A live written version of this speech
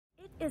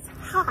is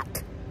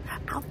hot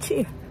out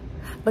here,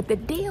 but the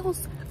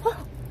deals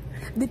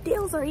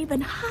are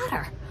even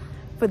hotter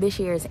for this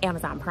year's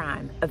Amazon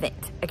Prime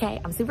event,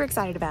 okay? I'm super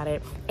excited about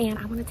it, and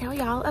I wanna tell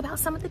y'all about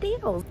some of the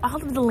deals. All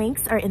of the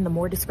links are in the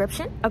more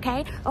description,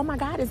 okay? Oh my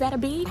God, is that a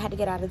bee? I had to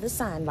get out of the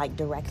sun, like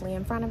directly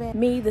in front of it.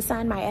 Me, the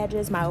sun, my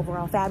edges, my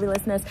overall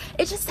fabulousness,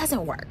 it just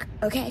doesn't work,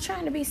 okay?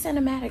 Trying to be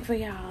cinematic for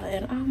y'all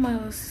and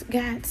almost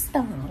got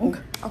stung.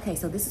 Okay,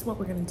 so this is what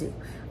we're gonna do.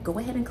 Go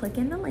ahead and click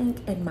in the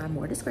link in my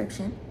more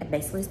description, and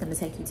basically it's gonna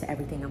take you to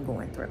everything I'm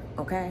going through,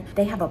 okay?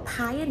 They have a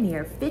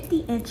Pioneer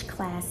 50-inch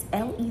class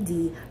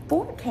LED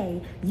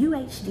 4K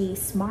UHD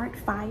Smart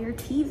Fire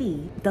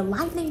TV. The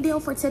lightning deal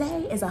for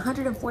today is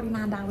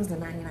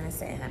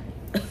 $149.99.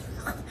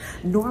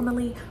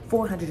 Normally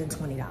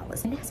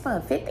 $420. And that's for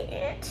a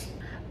 50-inch.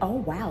 Oh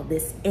wow,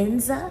 this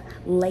INNZA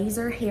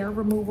laser hair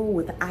removal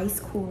with ice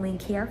cooling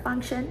care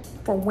function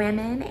for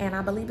women, and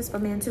I believe it's for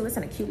men too. It's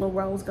in a cute little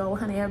rose gold.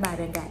 Honey,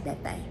 everybody done got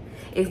that thing.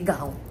 It's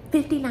gone.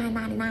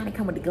 $59.99. It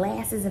come with the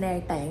glasses and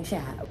everything,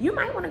 child. You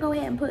might want to go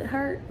ahead and put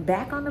her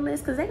back on the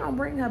list because they're gonna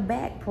bring her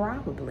back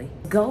probably.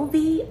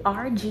 Govee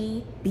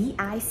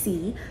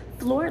RGBIC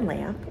floor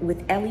lamp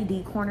with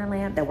LED corner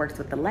lamp that works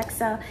with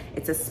Alexa.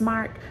 It's a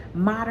smart,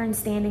 modern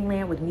standing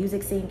lamp with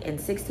music sync and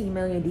 16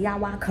 million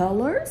DIY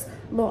colors,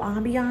 little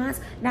ambiance.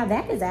 Now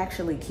that is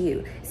actually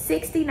cute.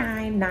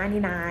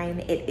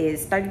 $69.99. It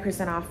is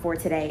 30% off for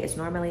today. It's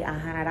normally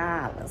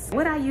 $100.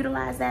 Would I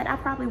utilize that? I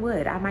probably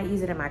would. I might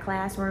use it in my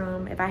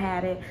classroom if I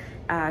had it.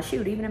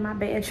 Shoot, even in my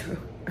bedroom.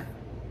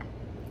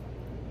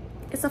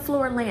 It's a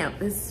floor lamp.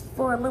 It's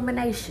for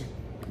illumination.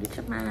 Get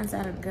your minds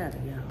out of the gutter,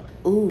 y'all.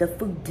 Ooh, the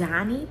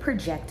FUDONI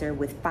Projector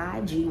with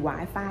 5G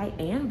Wi-Fi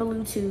and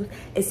Bluetooth.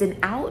 It's an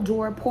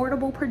outdoor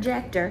portable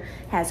projector,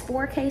 has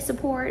 4K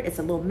support. It's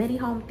a little mini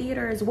home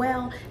theater as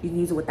well. You can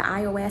use it with the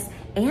iOS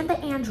and the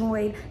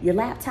Android, your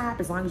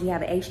laptop, as long as you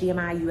have an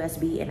HDMI,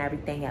 USB, and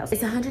everything else.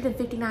 It's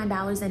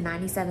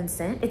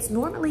 $159.97. It's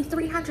normally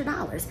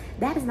 $300.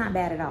 That is not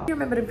bad at all. You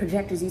remember the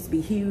projectors used to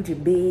be huge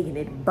and big and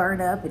it'd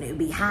burn up and it'd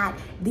be hot.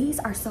 These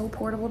are so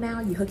portable now.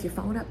 You hook your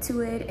phone up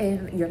to it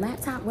and your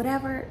laptop,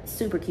 whatever,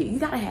 super cute. You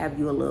gotta have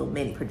you a little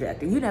mini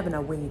projector. You never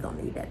know when you're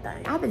gonna need that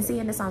thing. I've been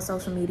seeing this on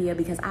social media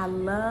because I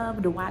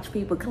love to watch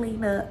people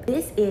clean up.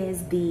 This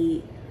is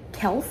the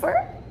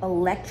kHelfer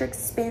electric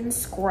spin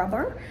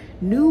scrubber,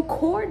 new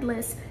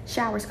cordless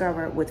shower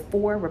scrubber with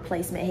 4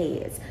 replacement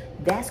heads.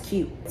 That's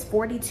cute. It's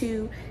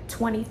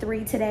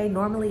 $42.23 today.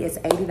 Normally it's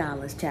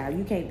 $80, child.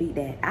 You can't beat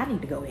that. I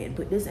need to go ahead and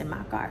put this in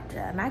my cart,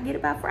 child. And I get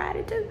it by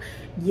Friday too.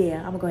 Yeah,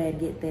 I'm gonna go ahead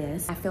and get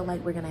this. I feel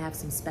like we're gonna have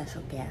some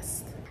special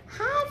guests.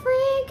 Hi,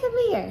 friend, come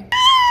here.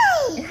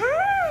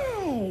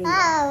 Hi.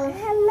 Oh.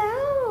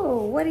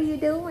 Hello. What are you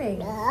doing?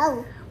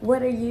 No.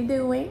 What are you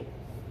doing?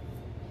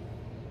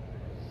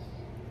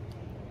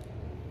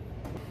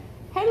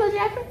 Hey, little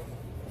Jeffrey.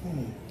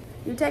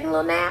 You taking a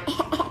little nap?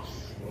 Yeah.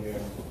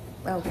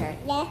 Okay.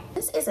 Yeah.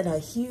 This isn't a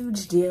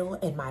huge deal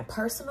in my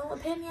personal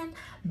opinion,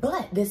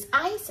 but this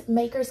Ice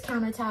Maker's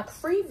Countertop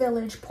Free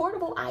Village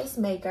Portable Ice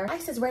Maker.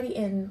 Ice is ready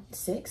in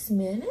 6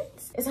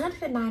 minutes. It's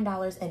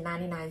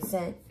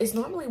 $109.99. It's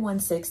normally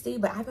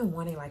 $160, but I've been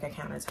wanting like a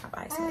countertop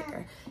ice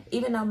maker.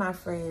 Even though my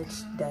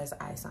fridge does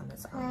ice on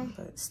its own,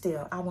 but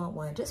still, I want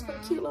one just for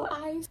cute little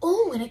ice.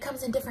 Ooh, and it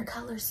comes in different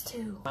colors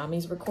too.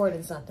 Mommy's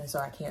recording something, so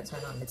I can't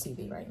turn on the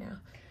TV right now,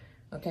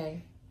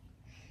 okay?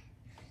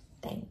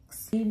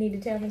 Thanks. You need to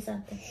tell me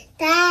something?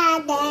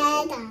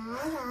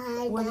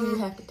 What do you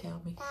have to tell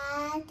me?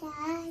 I'll tell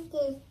Daddy a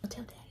secret. I'll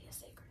tell Daddy a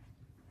secret.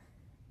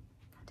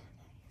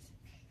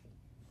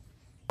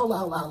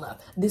 Hold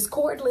up. This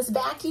cordless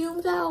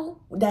vacuum though,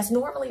 that's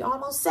normally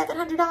almost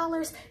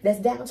 $700. That's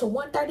down to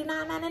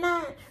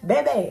 $139.99.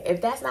 Baby,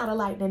 if that's not a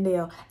lightning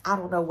deal, I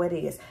don't know what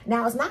is.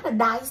 Now it's not a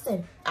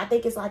Dyson. I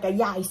think it's like a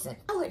Yison.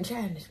 I wasn't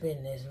trying to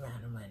spend this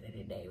amount of money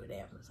today with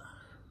Amazon,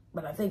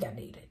 but I think I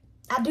need it.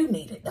 I do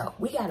need it though.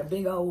 We got a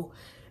big old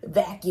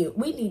vacuum.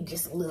 We need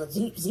just a little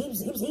zeep, zeep,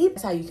 zeep, zeep.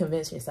 That's how you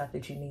convince yourself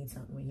that you need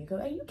something when you go,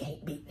 hey, you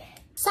can't beat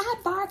that.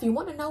 Sidebar, if you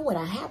want to know what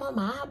I have on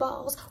my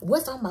eyeballs,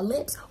 what's on my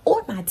lips,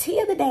 or my tea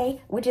of the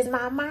day, which is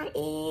my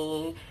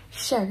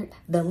shirt,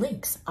 the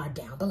links are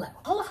down below.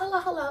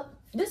 Hold up.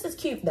 This is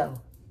cute though,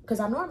 because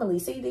I normally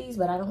see these,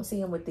 but I don't see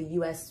them with the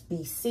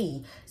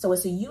USB-C. So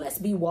it's a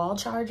USB wall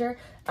charger.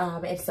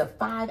 It's a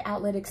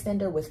 5-outlet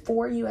extender with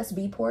 4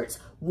 USB ports,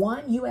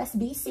 1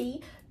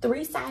 USB-C,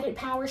 3-sided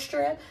power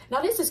strip.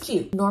 Now this is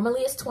cute.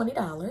 Normally it's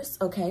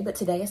 $20, okay? But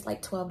today it's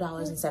like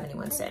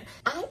 $12.71.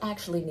 I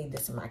actually need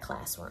this in my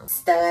classroom.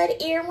 Stud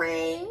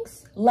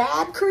earrings,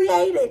 lab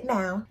created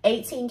now.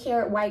 18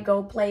 karat white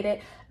gold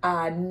plated,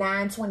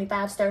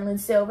 925 sterling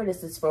silver.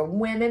 This is for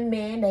women,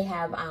 men. They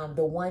have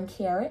the 1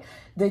 carat,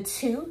 the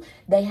 2.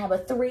 They have a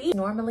 3.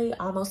 Normally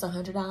almost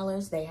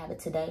 $100. They have it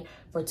today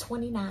for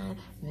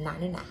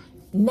 $29.99.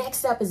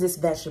 Next up is this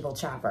vegetable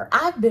chopper.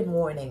 I've been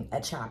wanting a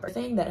chopper. The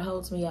thing that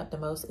holds me up the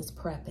most is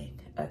prepping,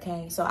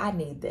 okay? So I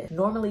need this.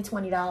 Normally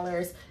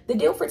 $20. The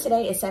deal for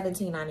today is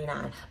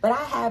 $17.99, but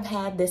I have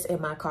had this in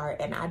my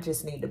cart and I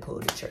just need to pull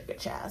the trigger,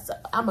 child. So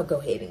I'm gonna go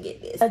ahead and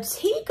get this. A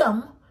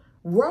Tikom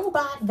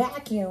robot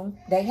vacuum.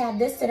 They have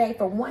this today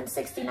for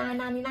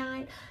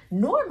 $169.99.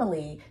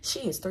 Normally,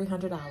 she is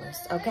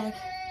 $300, okay?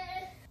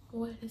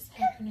 What is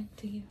happening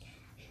to you?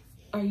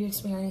 Are you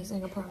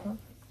experiencing a problem?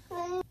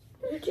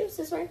 Your juice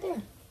is right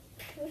there.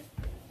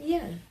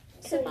 Yeah,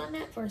 sip on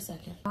that for a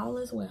second. All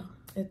is well,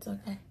 it's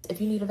okay. If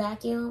you need a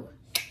vacuum,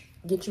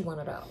 get you one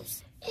of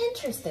those.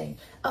 Interesting,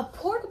 a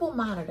portable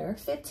monitor,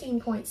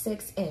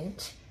 15.6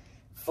 inch,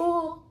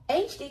 full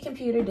HD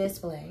computer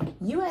display,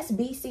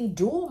 USB-C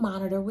dual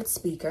monitor with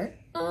speaker.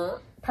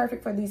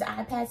 Perfect for these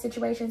iPad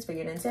situations, for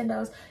your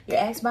Nintendos, your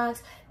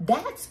Xbox.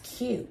 That's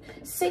cute.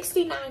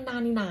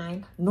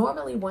 $69.99,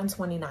 normally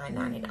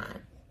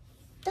 $129.99.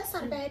 That's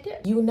not a bad deal.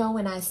 You know,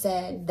 when I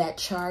said that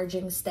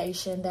charging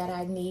station that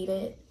I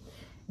needed,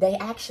 they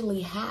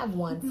actually have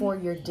one for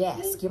your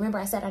desk. You remember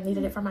I said I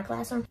needed it for my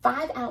classroom?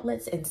 5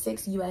 outlets and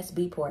 6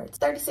 USB ports.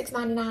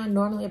 $36.99,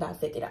 normally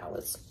about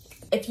 $50.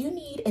 If you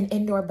need an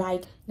indoor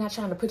bike, not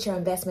trying to put your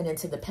investment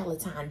into the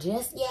Peloton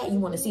just yet, you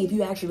want to see if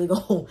you actually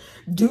gonna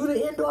do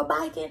the indoor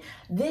biking,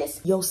 this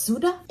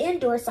Yosuda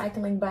indoor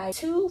cycling bike,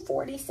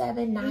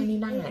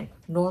 $247.99,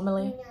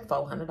 normally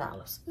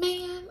 $400.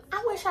 Man,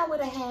 I wish I would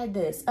have had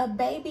this. A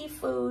baby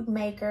food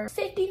maker,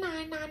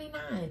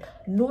 $59.99,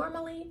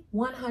 normally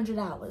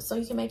 $100. So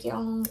you can make your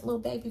own little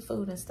baby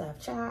food and stuff.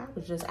 Child, I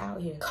was just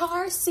out here.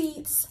 Car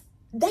seats.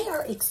 They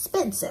are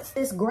expensive.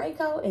 This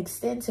Graco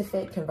Extend to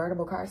Fit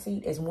convertible car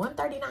seat is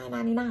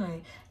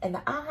 $139.99, and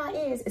the aha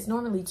is it's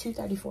normally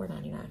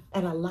 $234.99.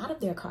 And a lot of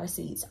their car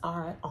seats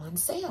are on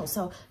sale,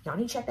 so y'all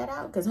need to check that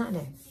out, because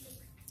honey,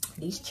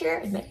 these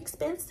chairs, they're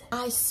expensive.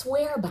 I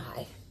swear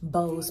by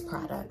Bose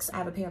products. I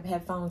have a pair of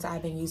headphones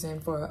I've been using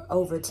for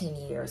over 10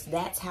 years.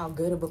 That's how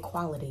good of a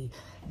quality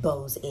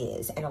Bose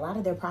is. And a lot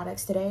of their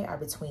products today are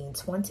between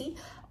 20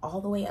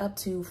 all the way up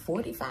to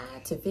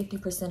 45 to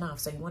 50% off,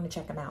 so you want to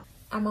check them out.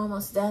 I'm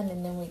almost done,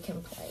 and then we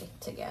can play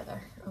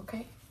together,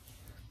 okay?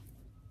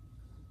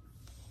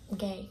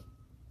 Okay.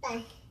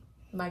 Bye.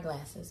 My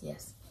glasses,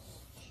 yes.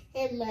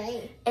 And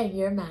mine. And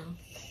your mouth.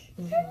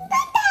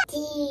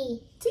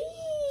 Tea.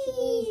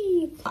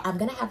 I'm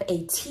gonna have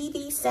a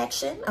TV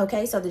section,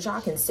 okay, so that y'all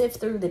can sift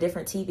through the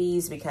different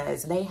TVs,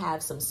 because they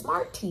have some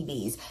smart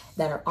TVs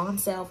that are on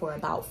sale for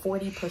about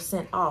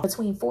 40% off.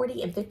 Between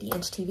 40 and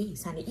 50-inch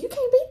TVs, honey. You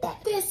can't beat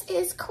that. This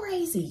is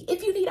crazy.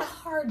 If you need a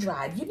hard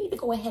drive, you need to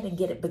go ahead and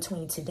get it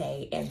between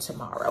today and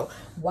tomorrow.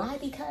 Why?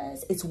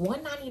 Because it's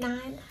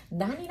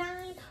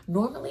 $199.99,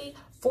 normally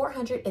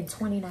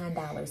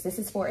 $429. This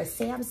is for a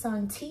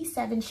Samsung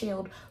T7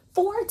 Shield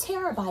 4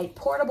 terabyte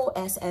portable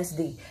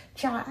SSD.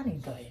 Child, I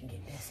need to go ahead and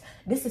get this.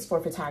 This is for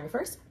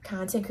photographers,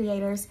 content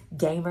creators,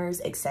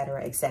 gamers,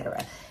 etc.,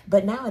 etc.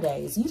 But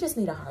nowadays, you just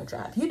need a hard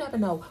drive. You never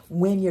know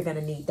when you're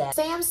gonna need that.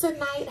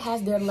 Samsonite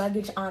has their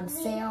luggage on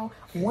sale,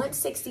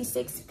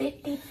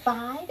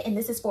 $166.55, and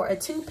this is for a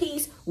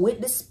 2-piece with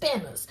the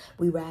spinners.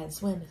 We ride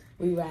spinners,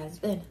 we ride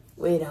spinners.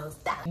 We don't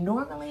stop.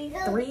 Normally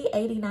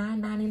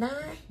 $389.99.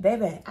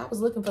 Baby, I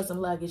was looking for some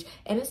luggage,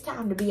 and it's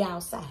time to be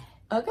outside.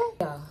 Okay,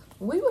 y'all,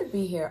 we would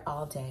be here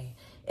all day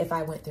if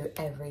I went through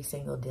every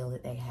single deal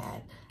that they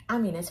had. I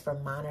mean, it's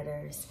from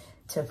monitors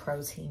to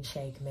protein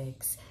shake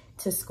mix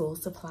to school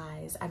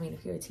supplies. I mean,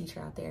 if you're a teacher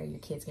out there, your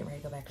kids getting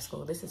ready to go back to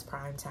school, this is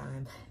prime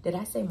time. Did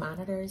I say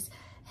monitors,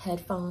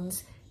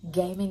 headphones,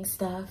 gaming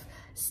stuff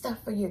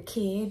for your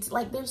kids?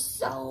 Like, there's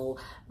so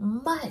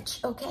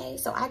much, okay?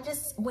 So I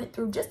just went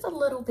through just a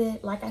little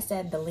bit. Like I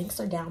said, the links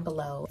are down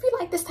below. If you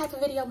like this type of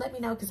video, let me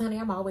know, because honey,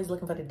 I'm always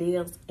looking for the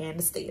deals and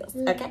the steals,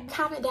 okay?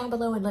 Comment down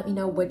below and let me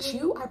know what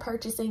you are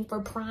purchasing for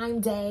Prime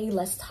Day.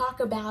 Let's talk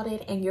about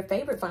it and your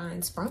favorite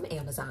finds from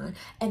Amazon,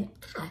 and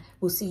I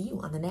will see you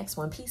on the next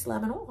one. Peace,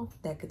 love, and all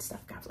that good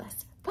stuff. God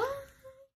bless. Bye.